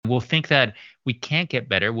we'll think that we can't get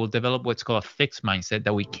better. We'll develop what's called a fixed mindset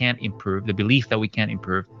that we can't improve, the belief that we can't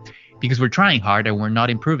improve because we're trying hard and we're not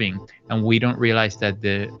improving. And we don't realize that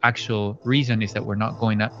the actual reason is that we're not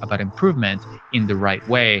going about improvement in the right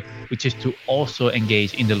way, which is to also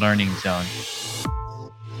engage in the learning zone.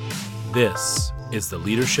 This is the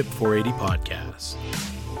Leadership 480 podcast.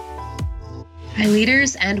 Hi,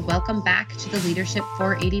 leaders, and welcome back to the Leadership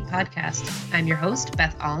 480 podcast. I'm your host,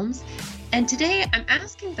 Beth Alms, and today I'm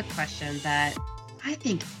asking the question that I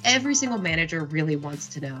think every single manager really wants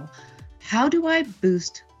to know. How do I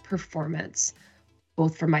boost performance,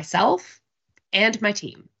 both for myself and my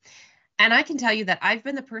team? And I can tell you that I've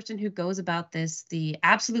been the person who goes about this the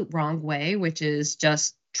absolute wrong way, which is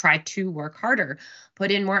just try to work harder,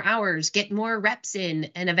 put in more hours, get more reps in,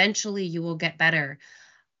 and eventually you will get better.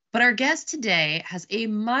 But our guest today has a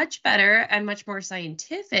much better and much more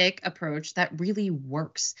scientific approach that really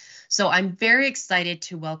works. So I'm very excited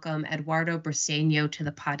to welcome Eduardo Briceño to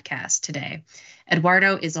the podcast today.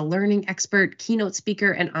 Eduardo is a learning expert, keynote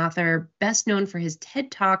speaker, and author, best known for his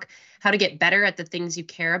TED Talk, How to Get Better at the Things You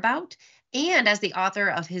Care About, and as the author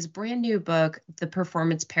of his brand new book, The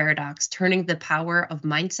Performance Paradox, Turning the Power of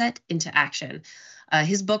Mindset into Action.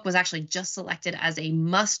 His book was actually just selected as a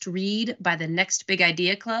must-read by the Next Big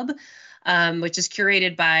Idea Club, which is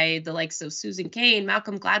curated by the likes of Susan Cain,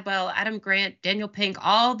 Malcolm Gladwell, Adam Grant, Daniel Pink,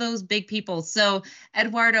 all those big people. So,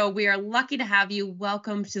 Eduardo, we are lucky to have you.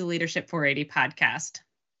 Welcome to the Leadership 480 podcast.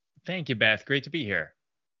 Thank you, Beth. Great to be here.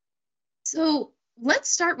 So, let's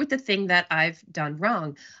start with the thing that I've done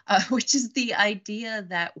wrong, which is the idea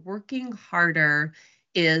that working harder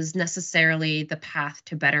is necessarily the path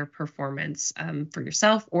to better performance for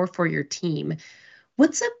yourself or for your team.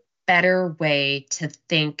 What's a better way to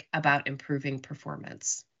think about improving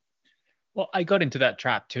performance? Well, I got into that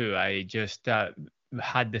trap too. I just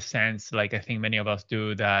had the sense, like I think many of us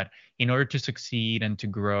do, that in order to succeed and to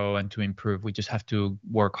grow and to improve, we just have to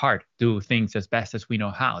work hard, do things as best as we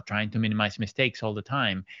know how, trying to minimize mistakes all the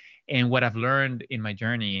time. And what I've learned in my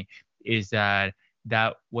journey is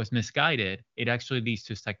that was misguided. It actually leads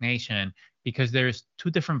to stagnation because there's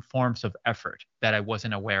two different forms of effort that I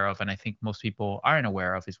wasn't aware of. And I think most people aren't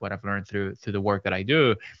aware of, is what I've learned through the work that I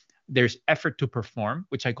do. There's effort to perform,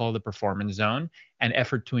 which I call the performance zone, and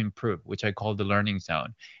effort to improve, which I call the learning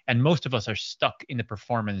zone. And most of us are stuck in the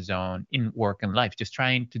performance zone in work and life, just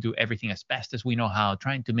trying to do everything as best as we know how,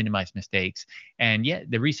 trying to minimize mistakes. And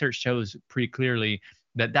yet the research shows pretty clearly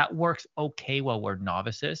that works okay while we're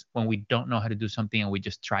novices. When we don't know how to do something and we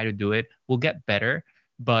just try to do it, we'll get better.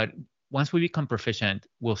 But once we become proficient,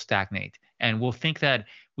 we'll stagnate and we'll think that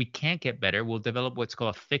we can't get better. We'll develop what's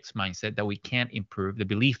called a fixed mindset that we can't improve, the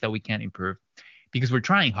belief that we can't improve because we're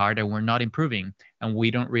trying hard and we're not improving. And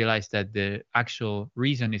we don't realize that the actual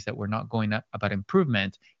reason is that we're not going about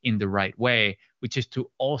improvement in the right way, which is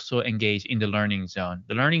to also engage in the learning zone.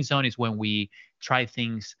 The learning zone is when we try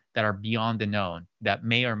things that are beyond the known, that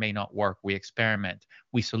may or may not work. We experiment,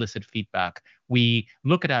 we solicit feedback, we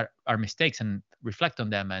look at our mistakes and reflect on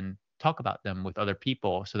them and talk about them with other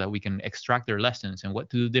people so that we can extract their lessons and what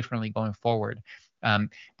to do differently going forward.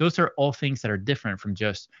 Those are all things that are different from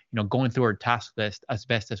just going through our task list as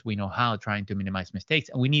best as we know how, trying to minimize mistakes.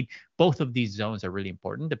 And we need both of these zones are really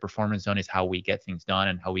important. The performance zone is how we get things done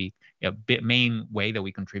and how we main way that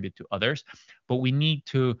we contribute to others. But we need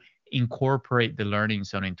to incorporate the learning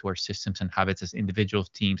zone into our systems and habits as individuals,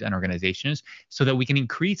 teams, and organizations so that we can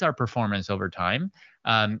increase our performance over time.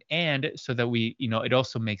 And so that we, it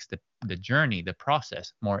also makes the journey, the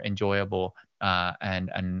process more enjoyable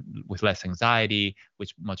and with less anxiety,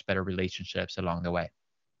 with much better relationships along the way.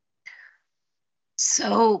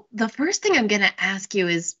 So the first thing I'm going to ask you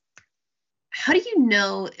is, how do you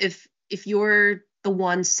know if you're the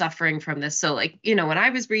one suffering from this? So when I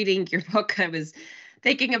was reading your book, I was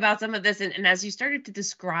thinking about some of this. And as you started to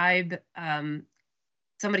describe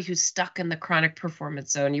somebody who's stuck in the chronic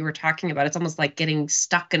performance zone, you were talking about it's almost like getting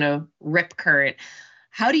stuck in a rip current.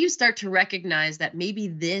 How do you start to recognize that maybe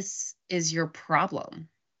this is your problem?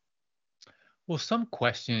 Well, some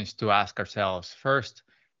questions to ask ourselves. First,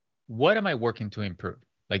 what am I working to improve?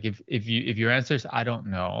 Like if your answer is I don't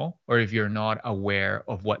know, or if you're not aware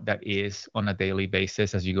of what that is on a daily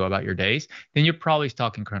basis as you go about your days, then you're probably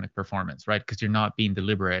stuck in chronic performance, right? Because you're not being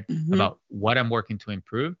deliberate about what I'm working to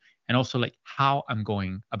improve, and also like how I'm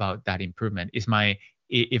going about that improvement.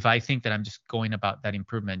 If I think that I'm just going about that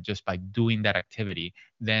improvement just by doing that activity,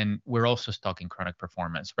 then we're also stuck in chronic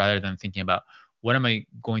performance rather than thinking about what am I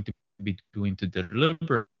going to be doing to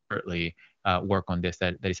deliberately work on this,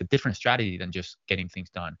 that is a different strategy than just getting things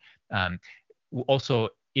done. Also,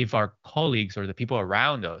 if our colleagues or the people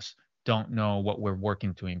around us don't know what we're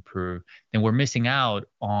working to improve, then we're missing out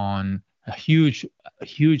on a huge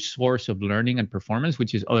source of learning and performance,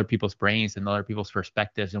 which is other people's brains and other people's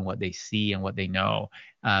perspectives and what they see and what they know.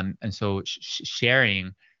 And so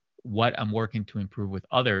sharing what I'm working to improve with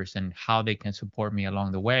others and how they can support me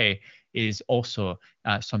along the way is also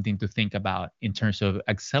something to think about in terms of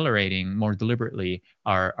accelerating more deliberately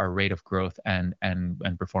our rate of growth and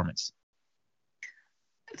performance.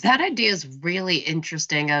 That idea is really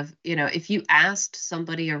interesting of, if you asked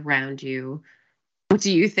somebody around you, what do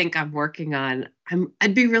you think I'm working on?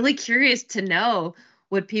 I'd be really curious to know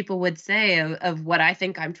what people would say of what I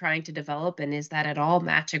think I'm trying to develop, and is that at all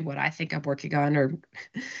matching what I think I'm working on? Or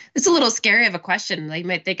it's a little scary of a question. Like, you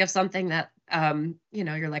might think of something that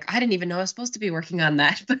you're like, I didn't even know I was supposed to be working on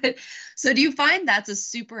that. But so do you find that's a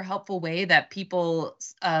super helpful way that people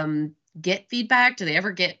get feedback? Do they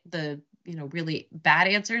ever get the really bad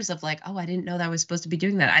answers of like, oh, I didn't know that I was supposed to be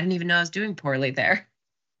doing that. I didn't even know I was doing poorly there.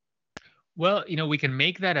 Well, we can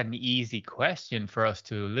make that an easy question for us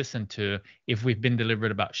to listen to if we've been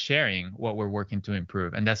deliberate about sharing what we're working to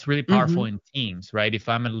improve. And that's really powerful Hmm. in teams, right? If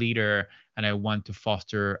I'm a leader and I want to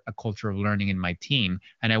foster a culture of learning in my team,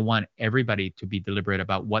 and I want everybody to be deliberate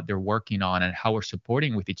about what they're working on and how we're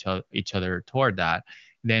supporting with each other toward that,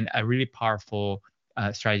 then a really powerful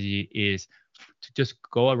strategy is to just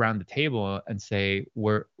go around the table and say,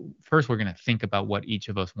 we're going to think about what each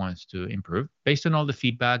of us wants to improve based on all the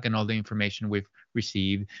feedback and all the information we've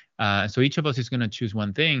received. So each of us is going to choose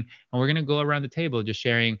one thing, and we're going to go around the table just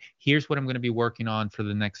sharing, here's what I'm going to be working on for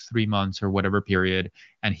the next 3 months or whatever period,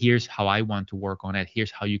 and here's how I want to work on it.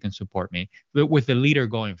 Here's how you can support me, but with the leader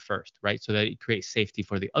going first, right? So that it creates safety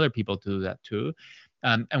for the other people to do that too.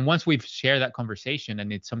 And once we've shared that conversation,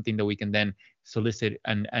 and it's something that we can then solicit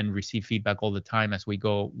and receive feedback all the time as we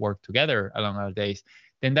go work together along our days,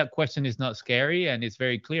 then that question is not scary and it's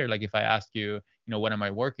very clear. Like if I ask you, what am I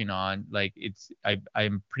working on? Like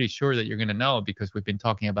I'm pretty sure that you're going to know because we've been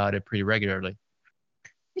talking about it pretty regularly.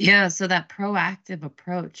 Yeah, so that proactive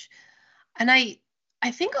approach. And I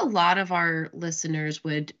think a lot of our listeners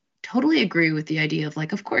would totally agree with the idea of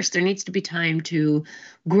like, of course, there needs to be time to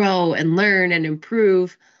grow and learn and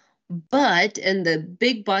improve. But, and the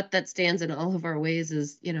big but that stands in all of our ways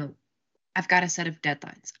is, I've got a set of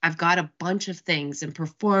deadlines. I've got a bunch of things and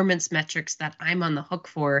performance metrics that I'm on the hook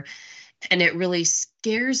for. And it really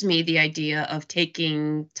scares me, the idea of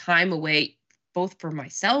taking time away, both for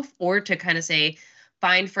myself or to kind of say,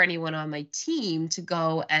 find for anyone on my team to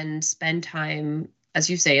go and spend time, as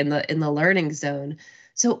you say, in the learning zone.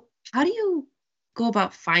 So how do you go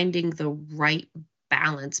about finding the right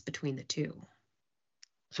balance between the two?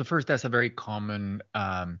 So first, that's a very common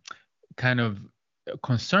kind of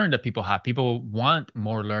concern that people have. People want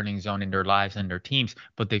more learning zone in their lives and their teams,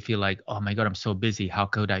 but they feel like, oh my God, I'm so busy. How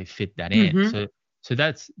could I fit that in? Hmm. So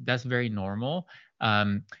that's very normal.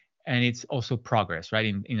 And it's also progress, right?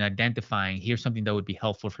 In identifying, here's something that would be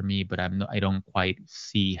helpful for me, but I don't quite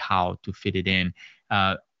see how to fit it in.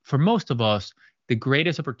 For most of us, the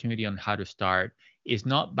greatest opportunity on how to start is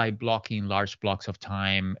not by blocking large blocks of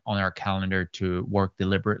time on our calendar to work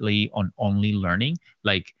deliberately on only learning,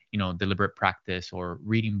 like deliberate practice or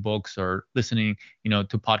reading books or listening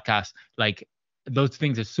to podcasts. Like those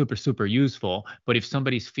things are super super useful, but if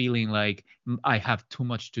somebody's feeling like, I have too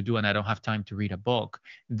much to do and I don't have time to read a book,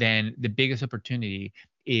 then the biggest opportunity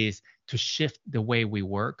is to shift the way we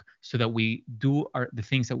work so that we do the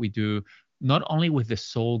things that we do not only with the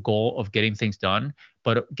sole goal of getting things done,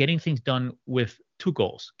 but getting things done with two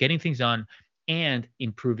goals: getting things done and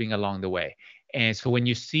improving along the way. And so when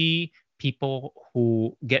you see people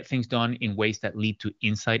who get things done in ways that lead to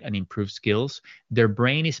insight and improved skills, their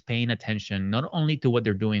brain is paying attention not only to what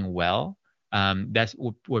they're doing well. That's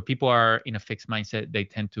where people are in a fixed mindset. They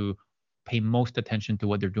tend to pay most attention to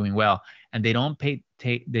what they're doing well, and they don't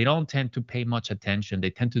tend to pay much attention. They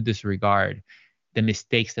tend to disregard the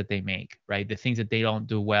mistakes that they make, right? The things that they don't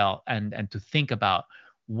do well, and to think about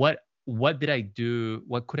what did I do?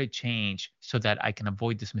 What could I change so that I can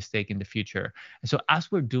avoid this mistake in the future? And so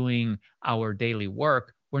as we're doing our daily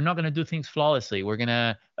work, we're not going to do things flawlessly. We're going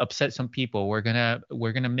to upset some people. We're going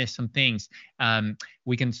to miss some things.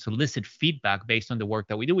 We can solicit feedback based on the work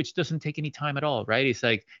that we do, which doesn't take any time at all, right? It's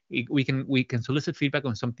like we can solicit feedback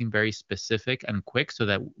on something very specific and quick so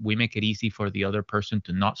that we make it easy for the other person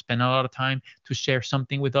to not spend a lot of time to share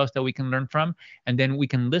something with us that we can learn from. And then we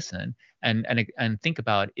can listen and think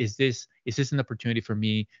about, is this an opportunity for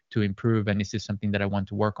me to improve, and is this something that I want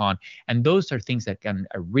to work on? And those are things that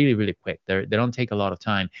are really really quick. They don't take a lot of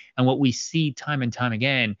time. And what we see time and time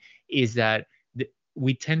again is that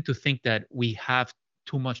we tend to think that we have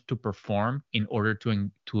too much to perform in order to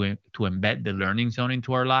embed the learning zone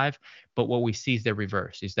into our life. But what we see is the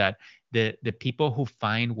reverse, is that the people who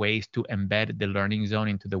find ways to embed the learning zone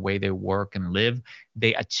into the way they work and live,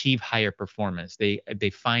 they achieve higher performance. They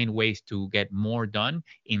find ways to get more done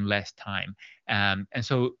in less time. And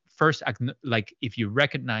so first, like if you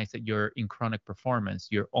recognize that you're in chronic performance,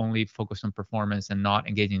 you're only focused on performance and not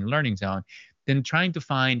engaging in the learning zone, then trying to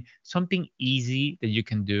find something easy that you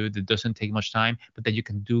can do that doesn't take much time, but that you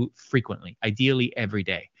can do frequently, ideally every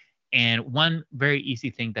day. And one very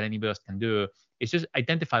easy thing that anybody else can do is just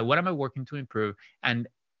identify, what am I working to improve, and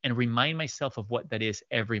remind myself of what that is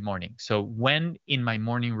every morning. So when in my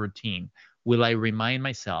morning routine will I remind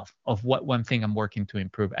myself of what one thing I'm working to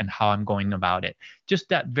improve and how I'm going about it? Just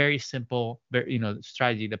that very simple,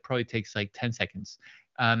 strategy that probably takes like 10 seconds.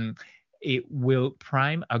 It will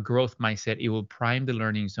prime a growth mindset. It will prime the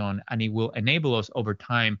learning zone, and it will enable us over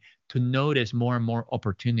time to notice more and more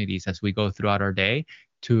opportunities as we go throughout our day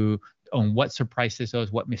on what surprises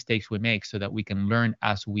us, what mistakes we make, so that we can learn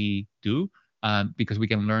as we do, because we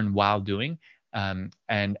can learn while doing. And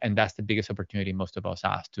that's the biggest opportunity most of us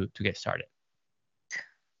have to get started.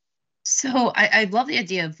 So I love the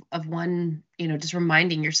idea of one, just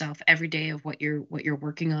reminding yourself every day of what you're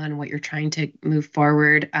working on, what you're trying to move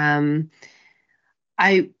forward. I'm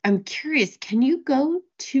curious, can you go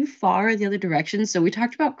too far the other direction? So we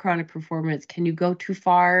talked about chronic performance. Can you go too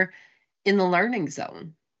far in the learning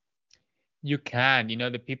zone? You can.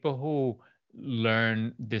 The people who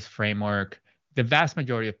learn this framework, the vast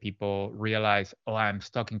majority of people realize, oh, I'm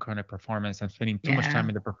stuck in chronic performance. I'm spending too much time Yeah.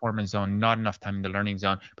 in the performance zone, not enough time in the learning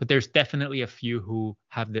zone. But there's definitely a few who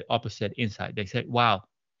have the opposite insight. They say, wow,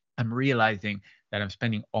 I'm realizing that I'm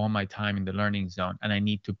spending all my time in the learning zone, and I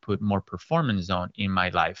need to put more performance zone in my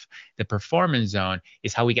life. The performance zone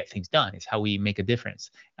is how we get things done. It's how we make a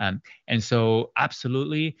difference. And so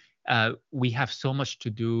absolutely, we have so much to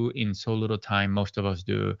do in so little time, most of us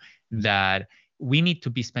do, that we need to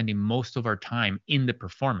be spending most of our time in the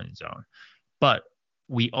performance zone. But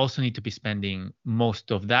we also need to be spending most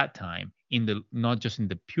of that time not just in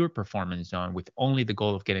the pure performance zone with only the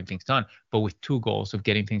goal of getting things done, but with two goals of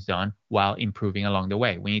getting things done while improving along the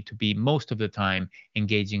way. We need to be most of the time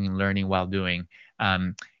engaging in learning while doing.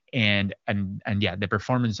 And yeah, the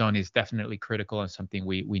performance zone is definitely critical and something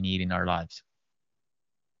we need in our lives.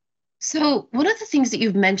 So one of the things that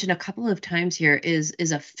you've mentioned a couple of times here is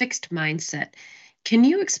a fixed mindset. Can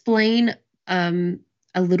you explain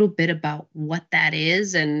a little bit about what that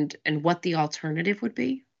is and what the alternative would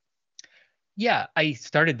be? Yeah, I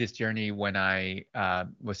started this journey when I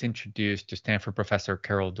was introduced to Stanford professor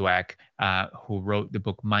Carol Dweck, who wrote the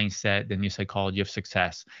book Mindset: The New Psychology of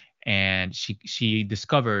Success, and she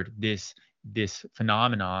discovered this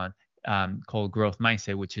phenomenon called growth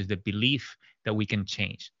mindset, which is the belief that we can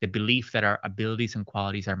change, the belief that our abilities and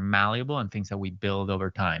qualities are malleable and things that we build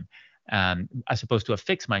over time. As opposed to a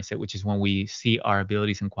fixed mindset, which is when we see our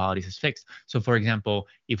abilities and qualities as fixed. So, for example,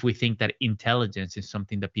 if we think that intelligence is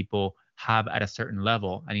something that people have at a certain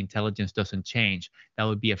level and intelligence doesn't change, that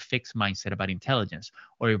would be a fixed mindset about intelligence.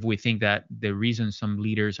 Or if we think that the reason some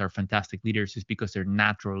leaders are fantastic leaders is because they're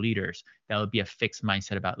natural leaders, that would be a fixed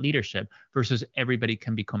mindset about leadership, versus everybody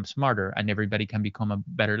can become smarter and everybody can become a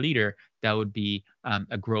better leader. That would be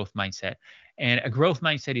a growth mindset. And a growth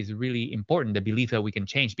mindset is really important, the belief that we can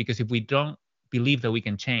change, because if we don't believe that we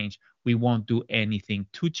can change, we won't do anything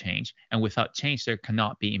to change. And without change, there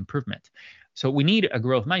cannot be improvement. So we need a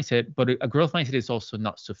growth mindset, but a growth mindset is also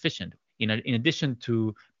not sufficient. In addition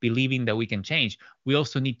to believing that we can change, we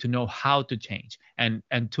also need to know how to change. And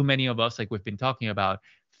too many of us, like we've been talking about,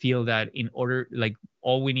 feel that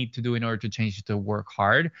all we need to do in order to change is to work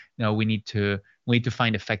hard. No, we need to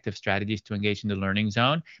find effective strategies to engage in the learning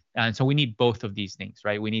zone. And so we need both of these things,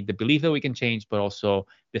 right? We need the belief that we can change, but also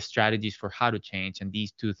the strategies for how to change. And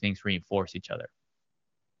these two things reinforce each other.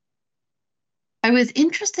 I was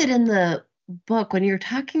interested in the book when you were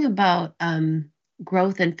talking about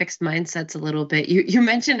growth and fixed mindsets a little bit. You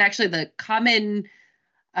mentioned actually the common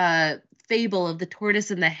uh, fable of the tortoise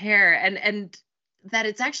and the hare, and that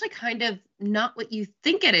it's actually kind of not what you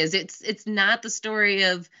think it is. It's not the story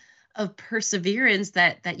of perseverance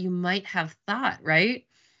that you might have thought, right?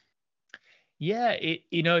 Yeah,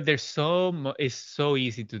 it's so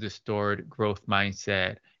easy to distort growth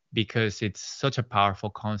mindset because it's such a powerful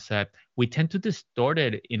concept. We tend to distort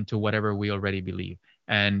it into whatever we already believe.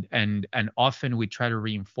 And often we try to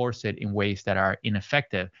reinforce it in ways that are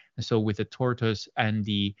ineffective. And so with the tortoise and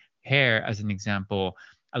the hare as an example,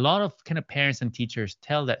 a lot of kind of parents and teachers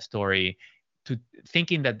tell that story to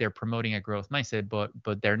thinking that they're promoting a growth mindset,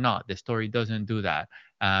 but they're not. The story doesn't do that.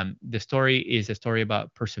 The story is a story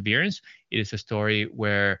about perseverance. It is a story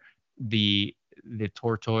where the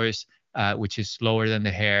tortoise, which is slower than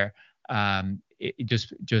the hare, it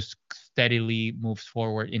just steadily moves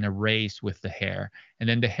forward in a race with the hare, and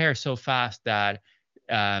then the hare is so fast that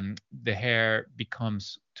the hare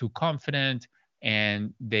becomes too confident,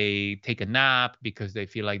 and they take a nap because they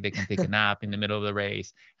feel like they can take a nap in the middle of the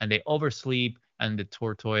race, and they oversleep, and the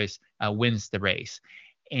tortoise wins the race.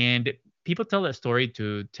 And people tell that story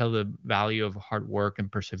to tell the value of hard work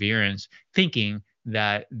and perseverance, thinking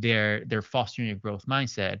that they're fostering a growth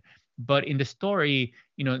mindset. But in the story,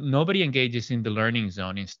 nobody engages in the learning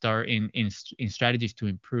zone, in strategies to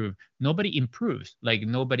improve. Nobody improves, like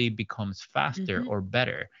nobody becomes faster or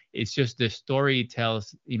better. It's just the story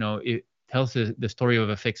tells, it tells the story of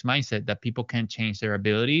a fixed mindset, that people can change their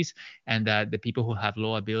abilities, and that the people who have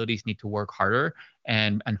low abilities need to work harder,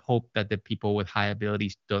 and hope that the people with high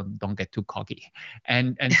abilities don't get too cocky.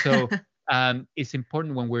 And so it's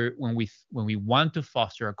important when we want to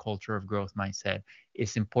foster a culture of growth mindset.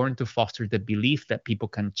 It's important to foster the belief that people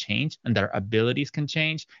can change and their abilities can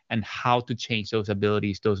change, and how to change those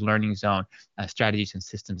abilities, those learning zone strategies and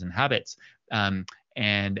systems and habits.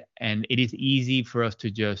 And it is easy for us to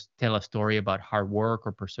just tell a story about hard work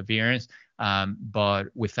or perseverance, but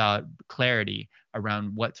without clarity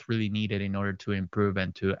around what's really needed in order to improve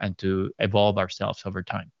and to evolve ourselves over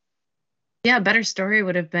time. Yeah, a better story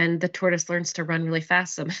would have been the tortoise learns to run really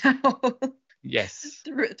fast somehow. Yes.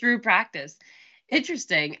 through practice.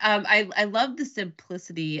 Interesting. I love the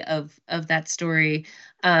simplicity of that story,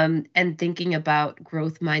 and thinking about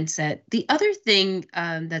growth mindset. The other thing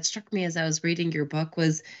that struck me as I was reading your book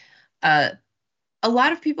was uh, a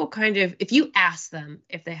lot of people kind of, if you ask them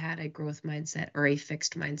if they had a growth mindset or a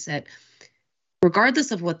fixed mindset,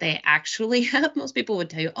 regardless of what they actually have, most people would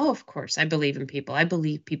tell you, "Oh, of course, I believe in people. I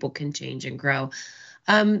believe people can change and grow."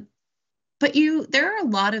 Um, but there are a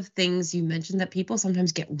lot of things you mentioned that people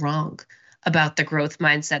sometimes get wrong about the growth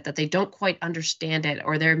mindset, that they don't quite understand it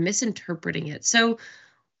or they're misinterpreting it. So,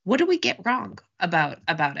 what do we get wrong about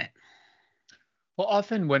it? Well,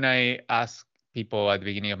 often when I ask people at the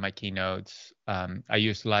beginning of my keynotes, I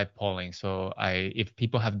use live polling. So if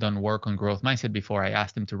people have done work on growth mindset before, I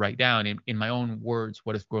ask them to write down in my own words,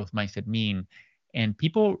 what does growth mindset mean? And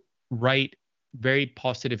people write very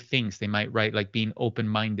positive things. They might write like being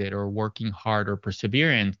open-minded or working hard or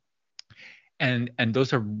persevering. And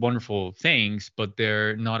those are wonderful things, but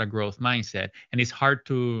they're not a growth mindset. And it's hard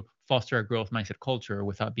to foster a growth mindset culture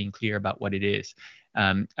without being clear about what it is.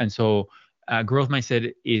 And so growth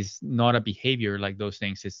mindset is not a behavior like those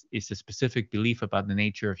things. It's a specific belief about the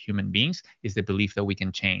nature of human beings, is the belief that we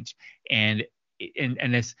can change. And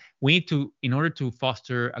as we need to, in order to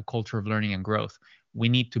foster a culture of learning and growth, we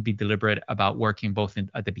need to be deliberate about working both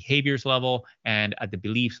at the behaviors level and at the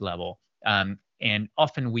beliefs level. And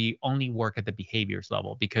often we only work at the behaviors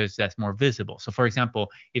level because that's more visible. So for example,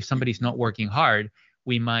 if somebody's not working hard,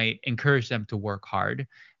 we might encourage them to work hard.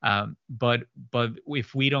 But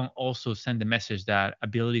if we don't also send the message that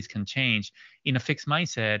abilities can change in a fixed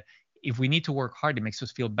mindset, if we need to work hard, it makes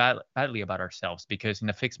us feel badly about ourselves, because in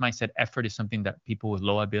a fixed mindset, effort is something that people with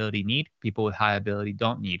low ability need, people with high ability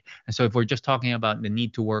don't need. And so if we're just talking about the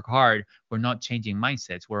need to work hard, we're not changing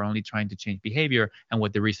mindsets. We're only trying to change behavior. And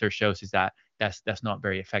what the research shows is that that's not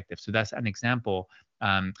very effective. So that's an example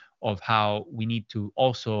of how we need to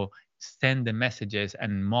also send the messages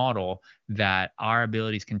and model that our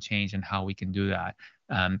abilities can change and how we can do that.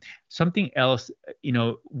 Something else,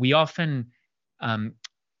 um,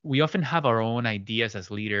 we often have our own ideas as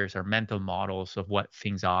leaders, our mental models of what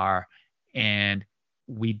things are, and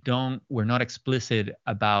we're not explicit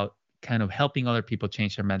about kind of helping other people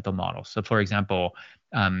change their mental models. So for example,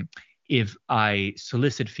 if I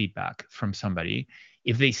solicit feedback from somebody,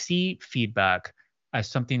 if they see feedback as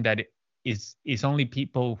something that is only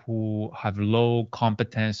people who have low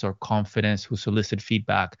competence or confidence who solicit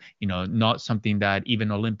feedback, not something that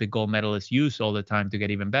even Olympic gold medalists use all the time to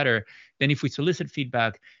get even better, then if we solicit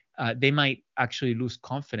feedback, they might actually lose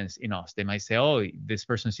confidence in us. They might say, "Oh, this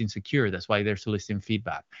person's insecure. That's why they're soliciting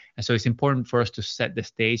feedback." And so it's important for us to set the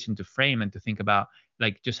stage and to frame and to think about,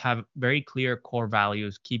 like, just have very clear core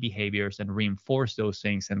values, key behaviors, and reinforce those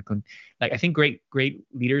things. And I think great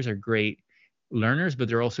leaders are great learners, but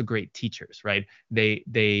they're also great teachers, right?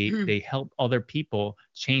 They help other people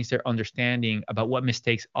change their understanding about what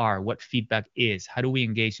mistakes are, what feedback is, how do we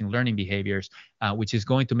engage in learning behaviors, which is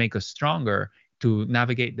going to make us stronger to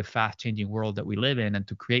navigate the fast changing world that we live in and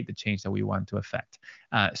to create the change that we want to affect.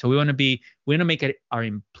 So we want to make our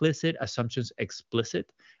implicit assumptions explicit,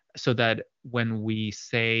 so that when we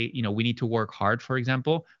say, we need to work hard, for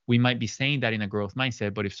example, we might be saying that in a growth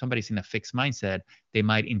mindset, but if somebody's in a fixed mindset, they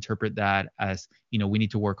might interpret that as, we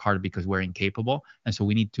need to work hard because we're incapable. And so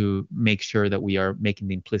we need to make sure that we are making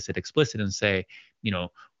the implicit explicit and say,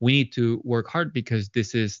 we need to work hard because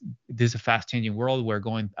this is a fast changing world. We're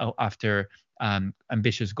going after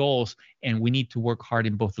ambitious goals, and we need to work hard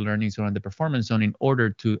in both the learning zone and the performance zone in order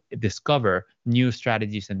to discover new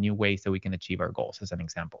strategies and new ways that we can achieve our goals, as an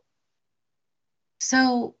example.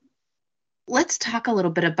 So let's talk a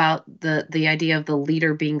little bit about the idea of the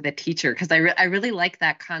leader being the teacher, because I really like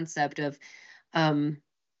that concept of, and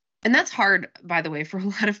that's hard, by the way, for a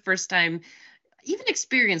lot of first time, even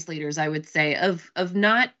experienced leaders, I would say, of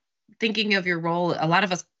not thinking of your role. A lot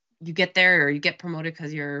of us, you get there or you get promoted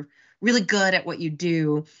because you're really good at what you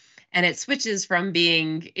do, and it switches from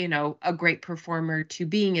being, a great performer to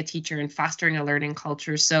being a teacher and fostering a learning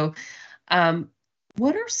culture. So,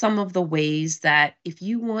 what are some of the ways that if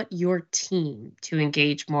you want your team to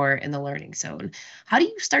engage more in the learning zone, how do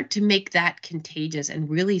you start to make that contagious and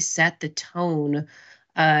really set the tone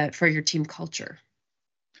for your team culture?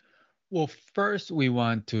 Well, first, we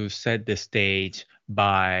want to set the stage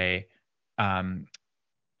by um,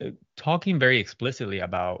 talking very explicitly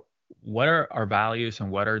about what are our values and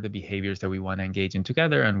what are the behaviors that we want to engage in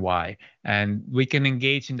together and why. And we can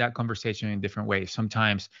engage in that conversation in different ways.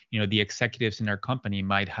 Sometimes, the executives in our company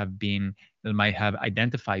might have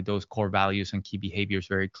identified those core values and key behaviors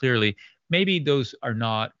very clearly. Maybe those are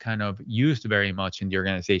not kind of used very much in the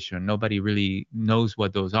organization. Nobody really knows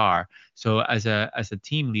what those are. So as a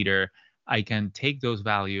team leader, I can take those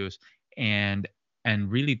values and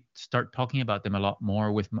really start talking about them a lot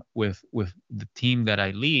more with the team that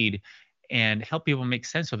I lead, and help people make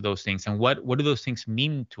sense of those things and what do those things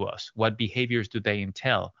mean to us? What behaviors do they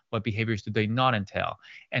entail? What behaviors do they not entail?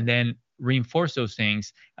 And then reinforce those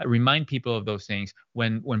things, remind people of those things.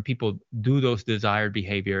 When people do those desired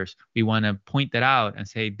behaviors, we want to point that out and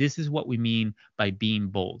say, this is what we mean by being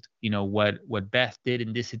bold. What Beth did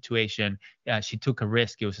in this situation, she took a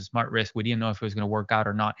risk. It was a smart risk. We didn't know if it was going to work out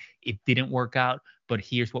or not. It didn't work out, but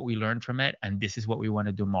here's what we learned from it, and this is what we want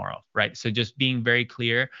to do more of, right? So just being very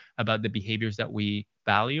clear about the behaviors that we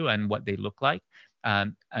value and what they look like.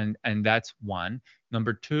 And that's one.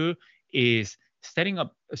 Number two is setting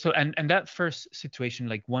up. So, and that first situation,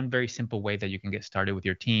 like one very simple way that you can get started with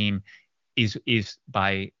your team is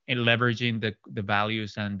by leveraging the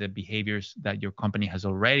values and the behaviors that your company has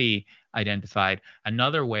already identified.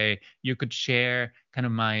 Another way you could share kind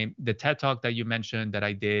of the TED talk that you mentioned that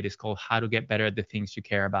I did is called How to Get Better at the Things You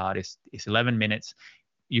Care About. It's 11 minutes.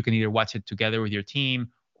 You can either watch it together with your team,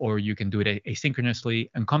 or you can do it asynchronously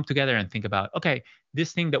and come together and think about, okay,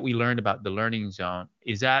 this thing that we learned about the learning zone,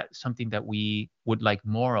 is that something that we would like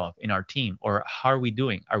more of in our team? Or how are we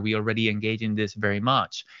doing? Are we already engaged in this very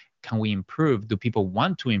much? Can we improve? Do people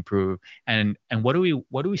want to improve? And what do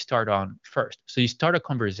we start on first? So you start a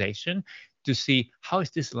conversation to see, how is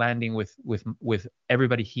this landing with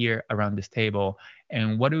everybody here around this table,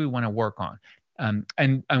 and what do we want to work on?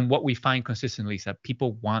 And what we find consistently is that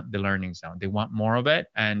people want the learning zone. They want more of it.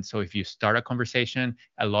 And so if you start a conversation,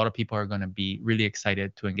 a lot of people are going to be really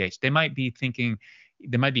excited to engage. They might be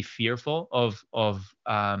fearful of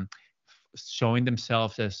showing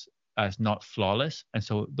themselves as not flawless. And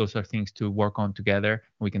so those are things to work on together.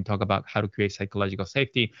 We can talk about how to create psychological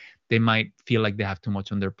safety. They might feel like they have too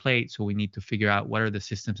much on their plate. So we need to figure out what are the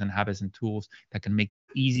systems and habits and tools that can make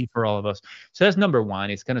it easy for all of us. So that's number one.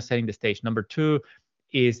 It's kind of setting the stage. Number two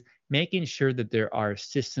is making sure that there are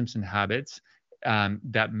systems and habits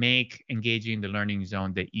that make engaging in the learning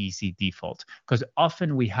zone the easy default. Because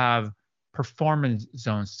often we have performance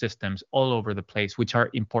zone systems all over the place, which are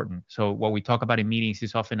important. So what we talk about in meetings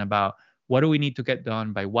is often about, what do we need to get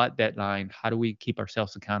done by what deadline? How do we keep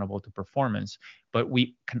ourselves accountable to performance? But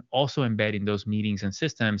we can also embed in those meetings and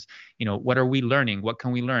systems, what are we learning? What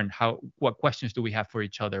can we learn? What questions do we have for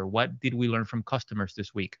each other? What did we learn from customers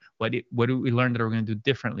this week? What do we learn that we're going to do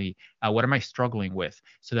differently? What am I struggling with?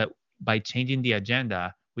 So that by changing the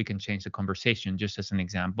agenda, we can change the conversation, just as an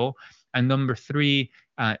example. And number three,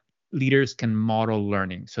 leaders can model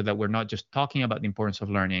learning, so that we're not just talking about the importance of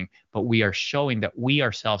learning, but we are showing that we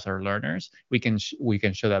ourselves are learners. We can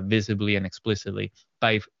show that visibly and explicitly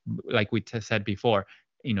by, like we said before,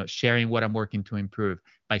 sharing what I'm working to improve,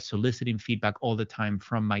 by soliciting feedback all the time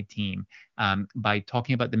from my team, by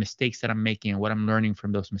talking about the mistakes that I'm making and what I'm learning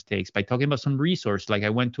from those mistakes, by talking about some resource, like I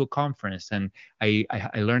went to a conference and I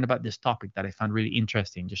learned about this topic that I found really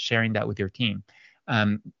interesting, just sharing that with your team.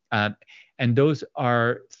 Um, uh, and those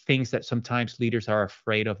are things that sometimes leaders are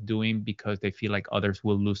afraid of doing because they feel like others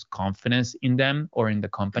will lose confidence in them or in the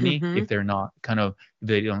company Mm-hmm. if they're not if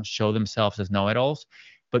they don't show themselves as know-it-alls.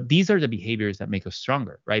 But these are the behaviors that make us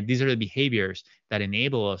stronger, right? These are the behaviors that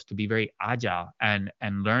enable us to be very agile and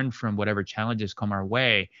learn from whatever challenges come our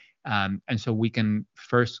way. And so we can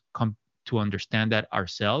first come to understand that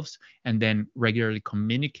ourselves and then regularly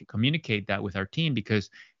communicate that with our team, because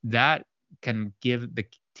that can give the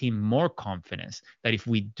team more confidence that if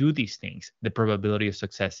we do these things, the probability of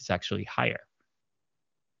success is actually higher.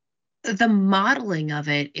 The modeling of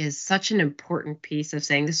it is such an important piece of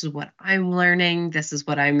saying, this is what I'm learning, this is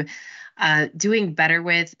what I'm doing better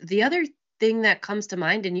with. The other thing that comes to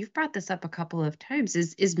mind, and you've brought this up a couple of times,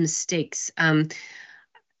 is mistakes.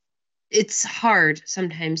 It's hard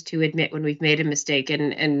sometimes to admit when we've made a mistake,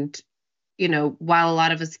 and while a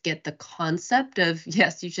lot of us get the concept of,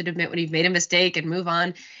 yes, you should admit when you've made a mistake and move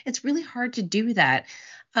on, it's really hard to do that.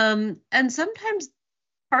 And sometimes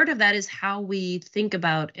part of that is how we think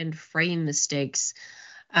about and frame mistakes.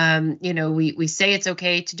 We say it's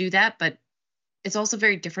okay to do that, but it's also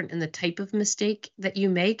very different in the type of mistake that you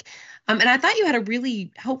make. And I thought you had a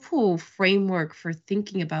really helpful framework for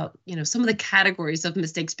thinking about, some of the categories of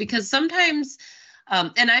mistakes, because sometimes,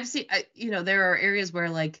 and I've seen, there are areas where,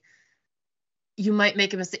 like, you might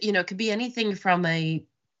make a mistake. It could be anything from a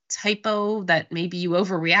typo that maybe you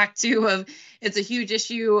overreact to, of it's a huge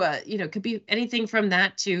issue. It could be anything from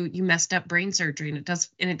that to you messed up brain surgery. And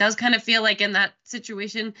it does kind of feel like in that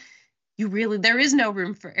situation, there is no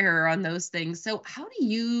room for error on those things. So how do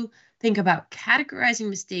you think about categorizing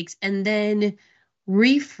mistakes and then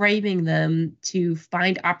reframing them to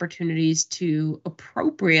find opportunities to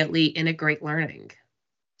appropriately integrate learning?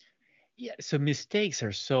 Yeah, so mistakes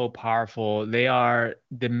are so powerful. They are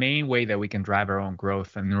the main way that we can drive our own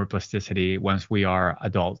growth and neuroplasticity once we are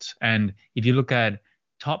adults. And if you look at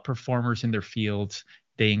top performers in their fields,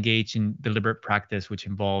 they engage in deliberate practice, which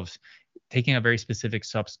involves taking a very specific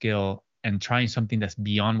sub skill and trying something that's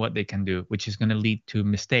beyond what they can do, which is going to lead to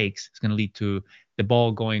mistakes. It's going to lead to the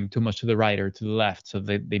ball going too much to the right or to the left. So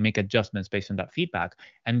they make adjustments based on that feedback.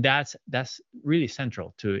 And that's really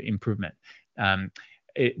central to improvement. Um,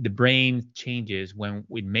 the brain changes when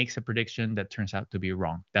it makes a prediction that turns out to be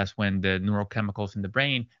wrong. That's when the neurochemicals in the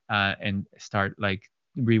brain and start like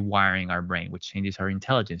rewiring our brain, which changes our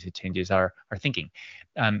intelligence. It changes our thinking.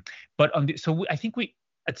 But I think we,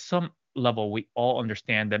 at some level, we all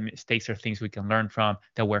understand that mistakes are things we can learn from,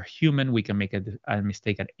 that we're human. We can make a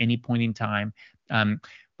mistake at any point in time.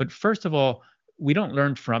 But first of all, we don't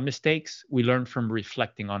learn from mistakes. We learn from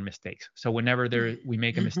reflecting on mistakes. So whenever we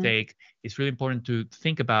make a mistake, it's really important to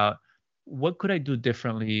think about, what could I do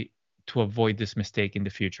differently to avoid this mistake in the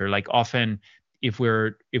future? Like, often, if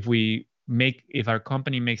our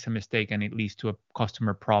company makes a mistake and it leads to a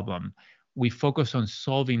customer problem, we focus on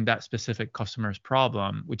solving that specific customer's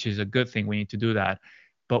problem, which is a good thing. We need to do that.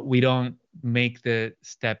 But we don't make the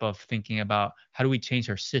step of thinking about, how do we change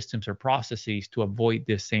our systems or processes to avoid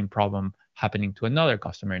this same problem happening to another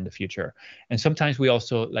customer in the future. And sometimes we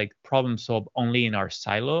also like problem solve only in our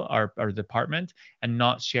silo, our department, and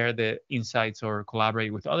not share the insights or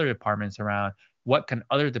collaborate with other departments around, what can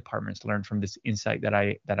other departments learn from this insight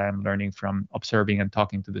that I'm learning from observing and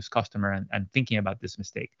talking to this customer and thinking about this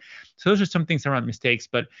mistake. So those are some things around mistakes.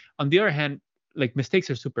 But on the other hand, like, mistakes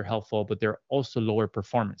are super helpful, but they're also lower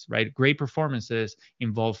performance, right? Great performances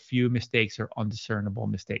involve few mistakes or undiscernible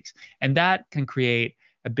mistakes. And that can create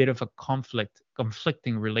a bit of a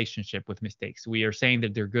conflicting relationship with mistakes. We are saying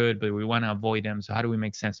that they're good, but we want to avoid them. So how do we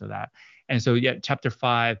make sense of that? And so, yeah, chapter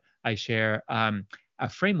 5, I share a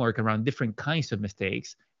framework around different kinds of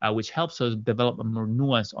mistakes, which helps us develop a more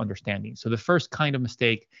nuanced understanding. So the first kind of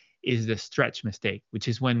mistake is the stretch mistake, which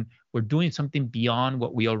is when we're doing something beyond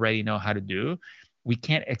what we already know how to do. We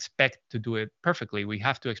can't expect to do it perfectly. We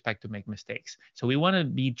have to expect to make mistakes. So we want to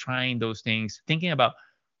be trying those things, thinking about,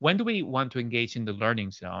 when do we want to engage in the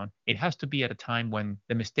learning zone? It has to be at a time when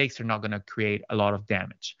the mistakes are not going to create a lot of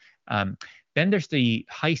damage. Then there's the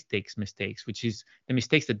high stakes mistakes, which is the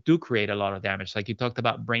mistakes that do create a lot of damage. Like you talked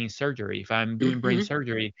about brain surgery. If I'm doing brain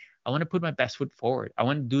surgery, I want to put my best foot forward. I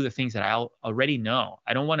want to do the things that I already know.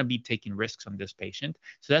 I don't want to be taking risks on this patient.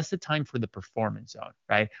 So that's the time for the performance zone,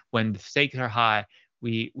 right? When the stakes are high,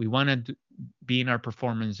 we want to be in our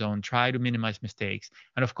performance zone, try to minimize mistakes.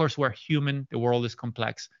 And of course, we're human. The world is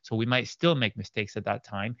complex. So we might still make mistakes at that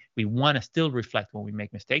time. We want to still reflect when we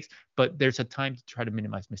make mistakes, but there's a time to try to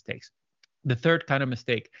minimize mistakes. The third kind of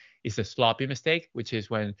mistake is a sloppy mistake, which is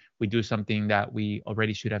when we do something that we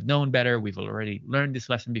already should have known better. We've already learned this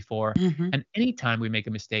lesson before. And anytime we make a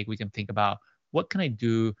mistake, we can think about, what can I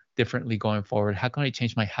do differently going forward? How can I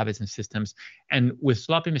change my habits and systems? And with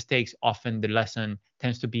sloppy mistakes, often the lesson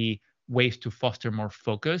tends to be ways to foster more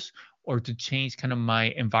focus or to change kind of my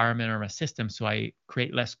environment or my system so I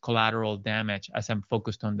create less collateral damage as I'm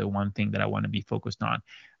focused on the one thing that I want to be focused on.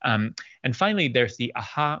 And finally, there's the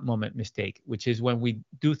aha moment mistake, which is when we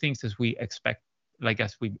do things as we expect, like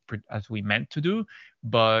as we meant to do,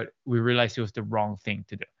 but we realize it was the wrong thing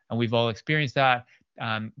to do. And we've all experienced that.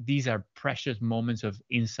 These are precious moments of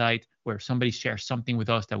insight where somebody shares something with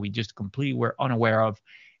us that we just completely were unaware of.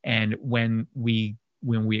 And when we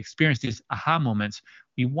experience these aha moments,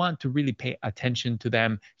 we want to really pay attention to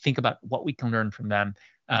them, think about what we can learn from them.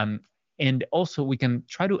 And also we can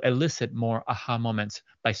try to elicit more aha moments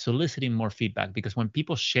by soliciting more feedback, because when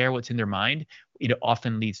people share what's in their mind, it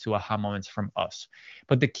often leads to aha moments from us.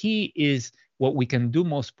 But the key is, what we can do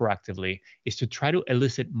most proactively is to try to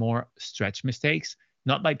elicit more stretch mistakes,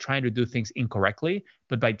 not by trying to do things incorrectly,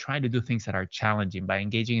 but by trying to do things that are challenging, by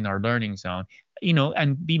engaging in our learning zone,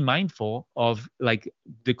 and be mindful of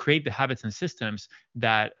create the habits and systems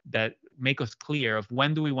that make us clear of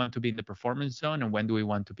when do we want to be in the performance zone and when do we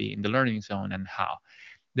want to be in the learning zone, and how.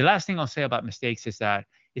 The last thing I'll say about mistakes is that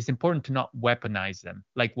it's important to not weaponize them.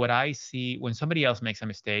 Like what I see when somebody else makes a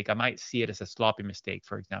mistake, I might see it as a sloppy mistake,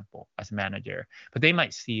 for example, as a manager, but they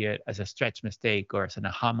might see it as a stretch mistake or as an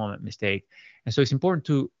aha moment mistake. And so it's important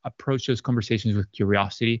to approach those conversations with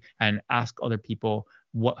curiosity and ask other people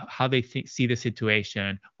how they see the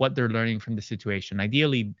situation, what they're learning from the situation.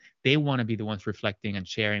 Ideally, they want to be the ones reflecting and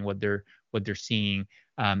sharing what they're seeing.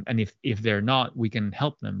 And if they're not, we can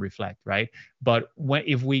help them reflect, right? But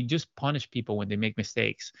if we just punish people when they make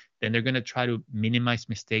mistakes, then they're going to try to minimize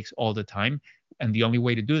mistakes all the time. And the only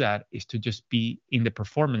way to do that is to just be in the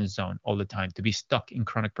performance zone all the time, to be stuck in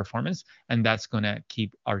chronic performance. And that's going to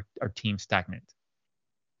keep our team stagnant.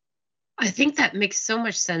 I think that makes so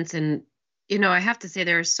much sense. And, I have to say,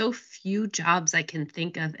 there are so few jobs I can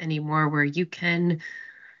think of anymore where you can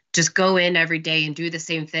just go in every day and do the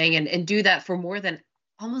same thing and do that for more than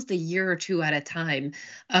almost a year or two at a time.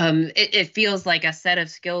 It feels like a set of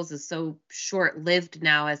skills is so short-lived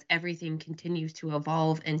now as everything continues to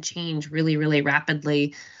evolve and change really, really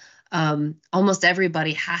rapidly. Almost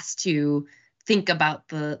everybody has to think about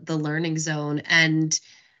the learning zone. And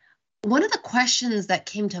one of the questions that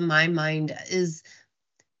came to my mind is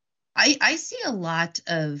I see a lot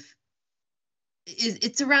of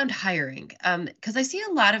it's around hiring, because I see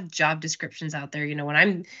a lot of job descriptions out there.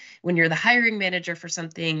 When you're the hiring manager for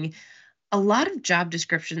something, a lot of job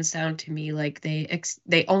descriptions sound to me like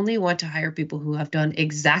they only want to hire people who have done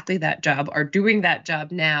exactly that job, are doing that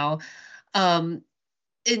job now, um,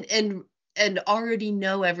 and already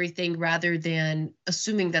know everything, rather than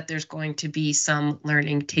assuming that there's going to be some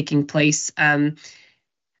learning taking place. How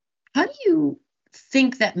do you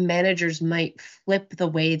think that managers might flip the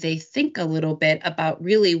way they think a little bit about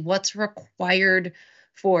really what's required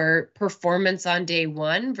for performance on day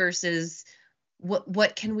one versus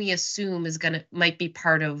what can we assume might be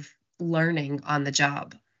part of learning on the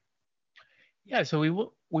job? Yeah, so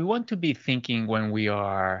we want to be thinking, when we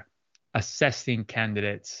are assessing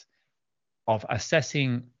candidates, of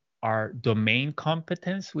assessing our domain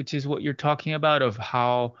competence, which is what you're talking about, of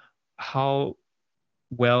how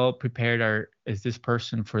well prepared is this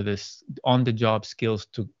person for this on the job skills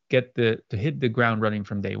to hit the ground running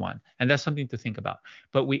from day one. And that's something to think about.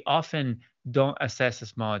 But we often don't assess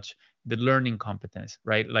as much the learning competence,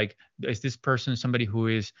 right? Like, is this person somebody who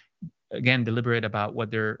is, again, deliberate about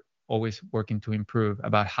what they're always working to improve,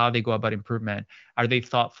 about how they go about improvement? Are they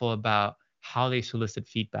thoughtful about how they solicit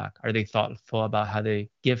feedback? Are they thoughtful about how they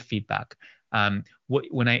give feedback?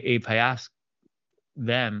 If I ask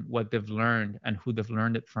them what they've learned and who they've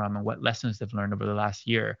learned it from and what lessons they've learned over the last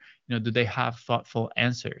year, do they have thoughtful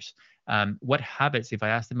answers? What habits, if I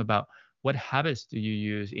ask them about what habits do you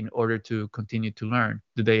use in order to continue to learn,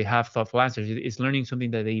 do they have thoughtful answers? Is learning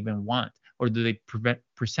something that they even want? Or do they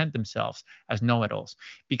present themselves as know-it-alls?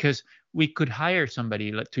 Because we could hire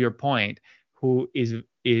somebody, like, to your point, who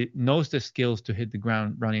knows the skills to hit the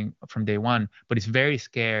ground running from day one, but is very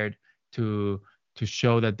scared to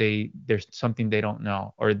show that there's something they don't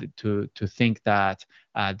know, or to think that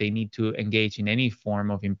they need to engage in any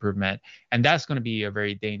form of improvement. And that's going to be a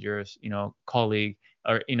very dangerous, colleague,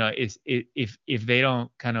 or, if they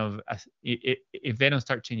don't if they don't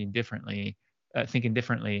start changing differently, thinking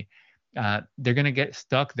differently, they're going to get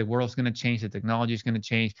stuck. The world's going to change. The technology is going to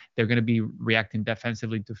change. They're going to be reacting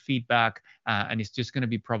defensively to feedback. And it's just going to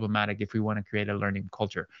be problematic if we want to create a learning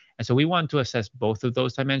culture. And so we want to assess both of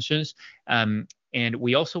those dimensions. And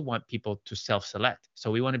we also want people to self-select.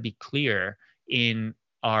 So we want to be clear in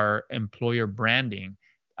our employer branding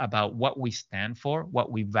about what we stand for,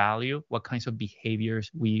 what we value, what kinds of behaviors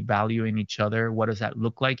we value in each other, what does that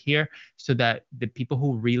look like here, so that the people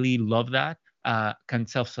who really love that can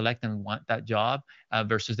self-select and want that job,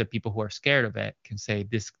 versus the people who are scared of it can say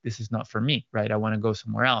this is not for me, right? I want to go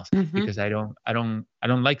somewhere else Hmm. because I don't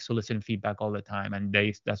like soliciting feedback all the time, and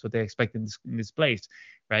that's what they expect in this place,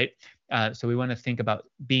 right? So we want to think about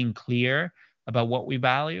being clear about what we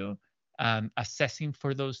value, assessing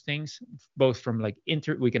for those things, both from like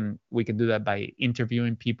we can do that by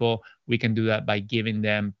interviewing people. We can do that by giving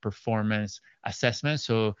them performance assessments.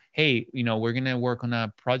 So hey, we're gonna work on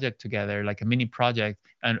a project together, like a mini project,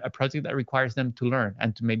 and a project that requires them to learn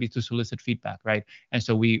and to maybe to solicit feedback, right? And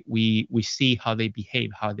so we see how they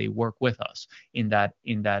behave, how they work with us in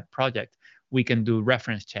that project. We can do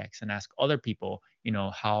reference checks and ask other people,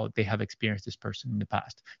 how they have experienced this person in the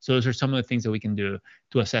past. So those are some of the things that we can do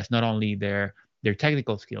to assess not only their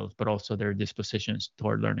technical skills, but also their dispositions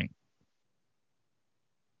toward learning.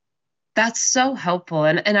 That's so helpful.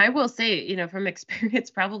 And I will say, from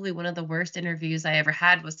experience, probably one of the worst interviews I ever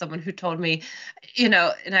had was someone who told me, and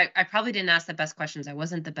I probably didn't ask the best questions. I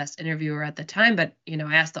wasn't the best interviewer at the time, but,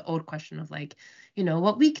 I asked the old question of like,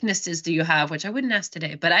 what weaknesses do you have? Which I wouldn't ask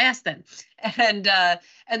today, but I asked them.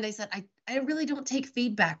 And they said, I really don't take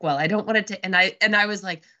feedback well. I don't want to, and I was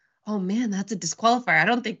like, oh man, that's a disqualifier. I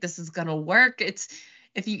don't think this is gonna work. It's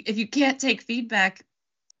if you can't take feedback,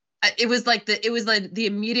 it was like the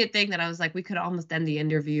immediate thing that I was like, we could almost end the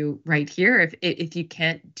interview right here if you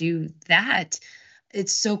can't do that.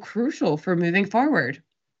 It's so crucial for moving forward.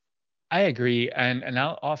 I agree, and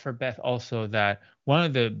I'll offer Beth also that one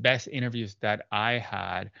of the best interviews that I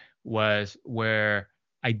had was where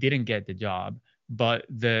I didn't get the job, but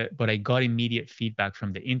I got immediate feedback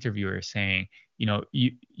from the interviewer saying,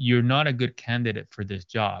 you're not a good candidate for this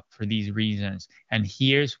job for these reasons, and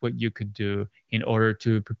here's what you could do in order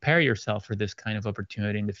to prepare yourself for this kind of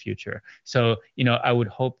opportunity in the future. So, I would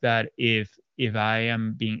hope that if I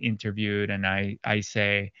am being interviewed and I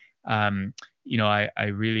say, um, I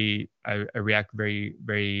react very,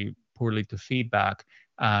 very poorly to feedback.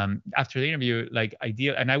 After the interview, like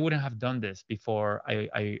ideal, and I wouldn't have done this before.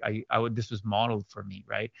 This was modeled for me,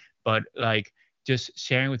 right? But like just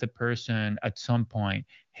sharing with a person at some point,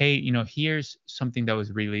 hey, here's something that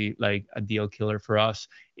was really like a deal killer for us,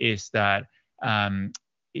 is that um,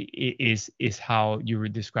 is how you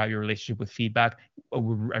would describe your relationship with feedback. I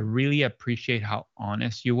really appreciate how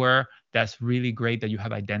honest you were. That's really great that you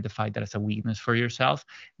have identified that as a weakness for yourself.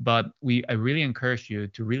 But I really encourage you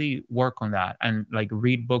to really work on that and like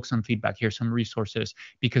read books on feedback. Here's some resources,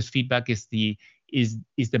 because feedback is the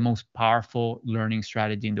most powerful learning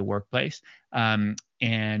strategy in the workplace. And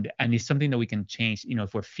it's something that we can change.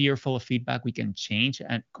 If we're fearful of feedback, we can change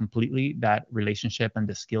and completely that relationship and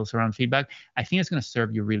the skills around feedback. I think it's going to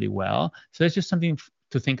serve you really well. So it's just something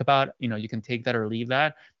to think about. You can take that or leave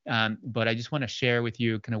that. But I just want to share with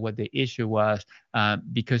you kind of what the issue was,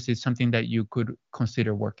 because it's something that you could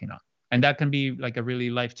consider working on. And that can be like a really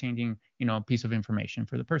life-changing, piece of information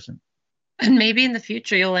for the person. And maybe in the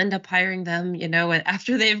future you'll end up hiring them,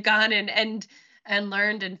 after they've gone and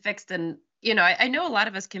learned and fixed. And I know a lot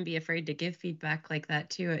of us can be afraid to give feedback like that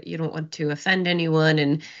too. You don't want to offend anyone,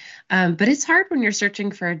 and but it's hard when you're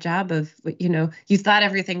searching for a job of, you thought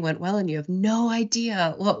everything went well and you have no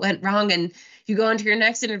idea what went wrong, and you go into your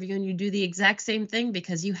next interview and you do the exact same thing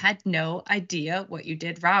because you had no idea what you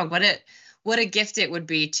did wrong. What a gift it would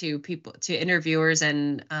be to people, to interviewers,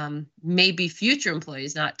 and maybe future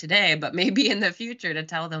employees, not today, but maybe in the future, to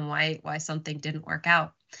tell them why something didn't work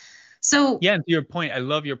out. So Yeah, and to your point, I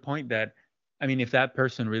love your point that, I mean, if that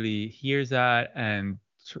person really hears that and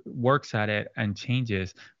works at it and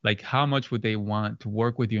changes, like how much would they want to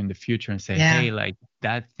work with you in the future and say, yeah. hey, like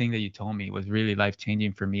that thing that you told me was really life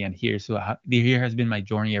changing for me, and here has been my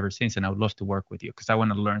journey ever since, and I would love to work with you because I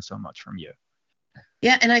want to learn so much from you.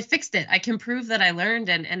 Yeah, and I fixed it. I can prove that I learned,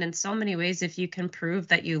 and in so many ways, if you can prove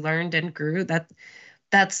that you learned and grew,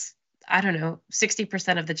 that's, I don't know,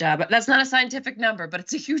 60% of the job. That's not a scientific number, but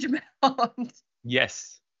it's a huge amount.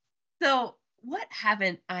 Yes. So, what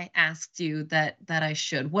haven't I asked you that I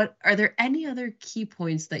should? What are there any other key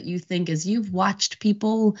points that you think, as you've watched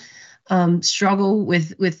people struggle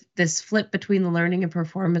with this flip between the learning and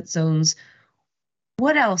performance zones,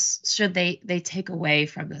 what else should they take away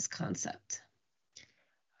from this concept?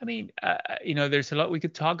 I mean, there's a lot we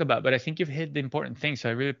could talk about, but I think you've hit the important things. So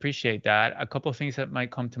I really appreciate that. A couple of things that might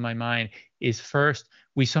come to my mind is, first,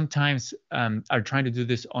 we sometimes are trying to do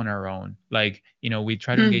this on our own. Like, we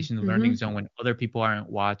try to engage in the learning Mm-hmm. zone when other people aren't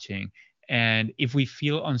watching. And if we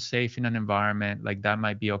feel unsafe in an environment, like that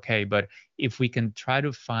might be okay. But if we can try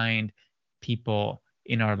to find people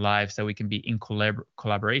in our lives that we can be in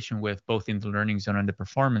collaboration with, both in the learning zone and the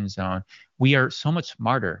performance zone, we are so much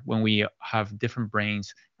smarter when we have different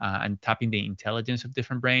brains and tapping the intelligence of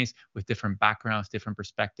different brains with different backgrounds, different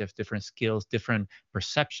perspectives, different skills, different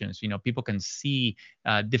perceptions. People can see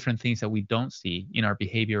different things that we don't see in our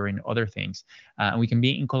behavior and other things. And we can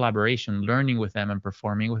be in collaboration, learning with them and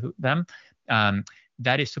performing with them.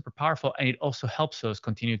 That is super powerful. And it also helps us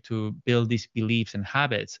continue to build these beliefs and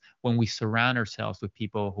habits when we surround ourselves with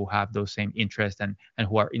people who have those same interests and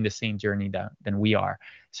who are in the same journey than we are.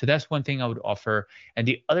 So that's one thing I would offer. And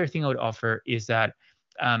the other thing I would offer is that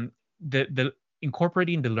the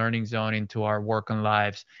incorporating the learning zone into our work and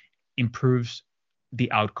lives improves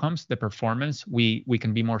the outcomes, the performance. We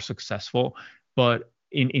can be more successful, but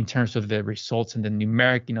in terms of the results and the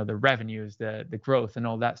numeric, the revenues, the growth and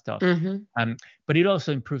all that stuff. Mm-hmm. But it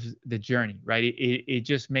also improves the journey, right? It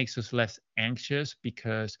just makes us less anxious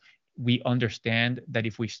because we understand that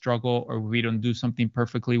if we struggle or we don't do something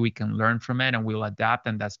perfectly, we can learn from it and we'll adapt.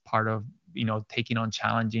 And that's part of, taking on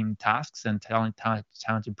challenging tasks and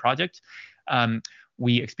challenging projects.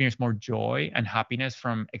 We experience more joy and happiness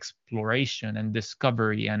from exploration and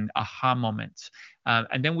discovery and aha moments.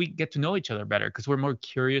 And then we get to know each other better because we're more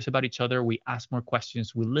curious about each other. We ask more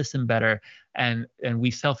questions, we listen better, and we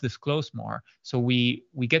self-disclose more. So we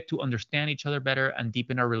get to understand each other better and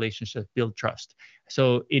deepen our relationship, build trust.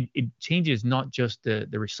 So it changes not just the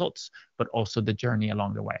results, but also the journey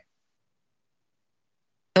along the way.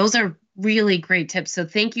 Those are really great tips. So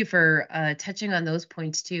thank you for touching on those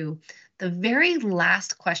points too. The very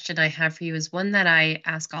last question I have for you is one that I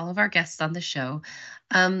ask all of our guests on the show.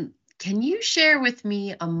 Can you share with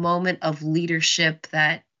me a moment of leadership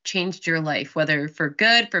that changed your life, whether for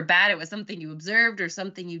good, for bad, it was something you observed or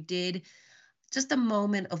something you did, just a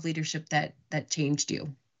moment of leadership that changed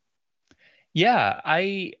you? Yeah,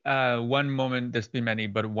 one moment, there's been many,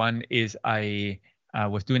 but one is I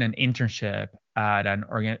was doing an internship at a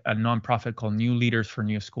nonprofit called New Leaders for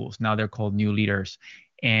New Schools. Now they're called New Leaders.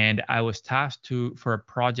 And I was tasked for a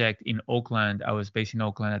project in Oakland. I was based in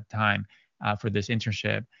Oakland at the time for this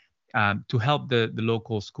internship to help the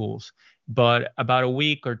local schools. But about a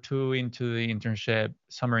week or two into the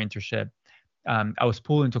summer internship, I was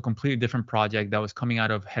pulled into a completely different project that was coming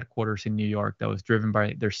out of headquarters in New York that was driven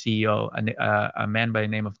by their CEO, a man by the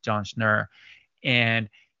name of John Schnurr. And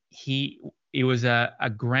it was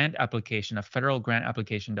a grant application, a federal grant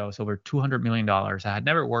application that was over $200 million. I had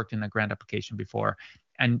never worked in a grant application before.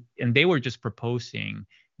 And they were just proposing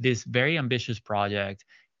this very ambitious project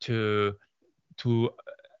to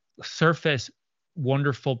surface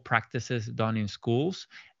wonderful practices done in schools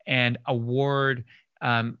and rewards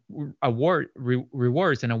and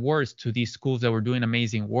awards to these schools that were doing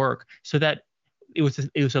amazing work, so that it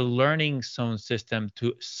was a learning zone system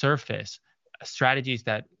to surface strategies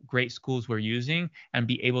that great schools were using and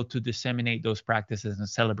be able to disseminate those practices and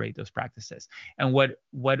celebrate those practices. And what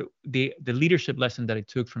the leadership lesson that I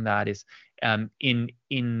took from that is and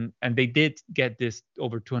they did get this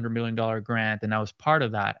over $200 million grant, and I was part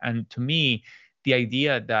of that. And to me, the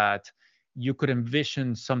idea that you could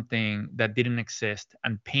envision something that didn't exist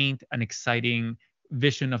and paint an exciting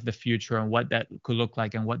vision of the future and what that could look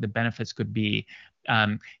like and what the benefits could be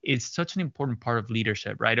is such an important part of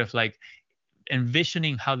leadership, right? Of like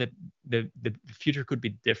envisioning how the future could be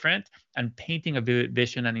different and painting a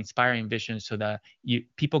vision and inspiring vision so that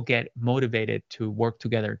people get motivated to work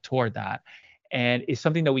together toward that. And it's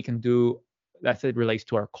something that we can do that it relates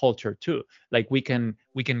to our culture too. Like we can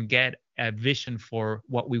get a vision for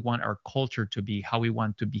what we want our culture to be, how we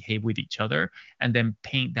want to behave with each other, and then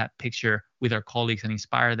paint that picture with our colleagues and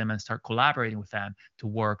inspire them and start collaborating with them to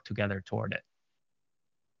work together toward it.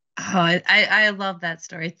 Oh, I love that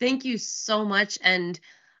story. Thank you so much. And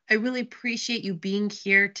I really appreciate you being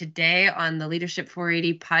here today on the Leadership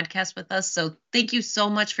 480 podcast with us. So thank you so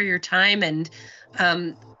much for your time. And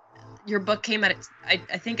your book came at, I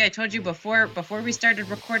think I told you before we started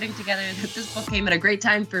recording together that this book came at a great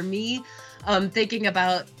time for me, thinking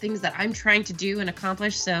about things that I'm trying to do and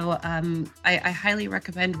accomplish. So I highly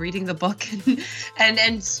recommend reading the book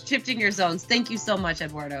and shifting your zones. Thank you so much,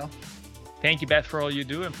 Eduardo. Thank you, Beth, for all you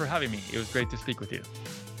do and for having me. It was great to speak with you.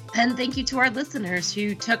 And thank you to our listeners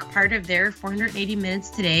who took part of their 480 minutes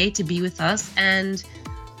today to be with us. And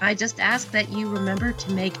I just ask that you remember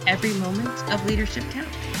to make every moment of leadership count.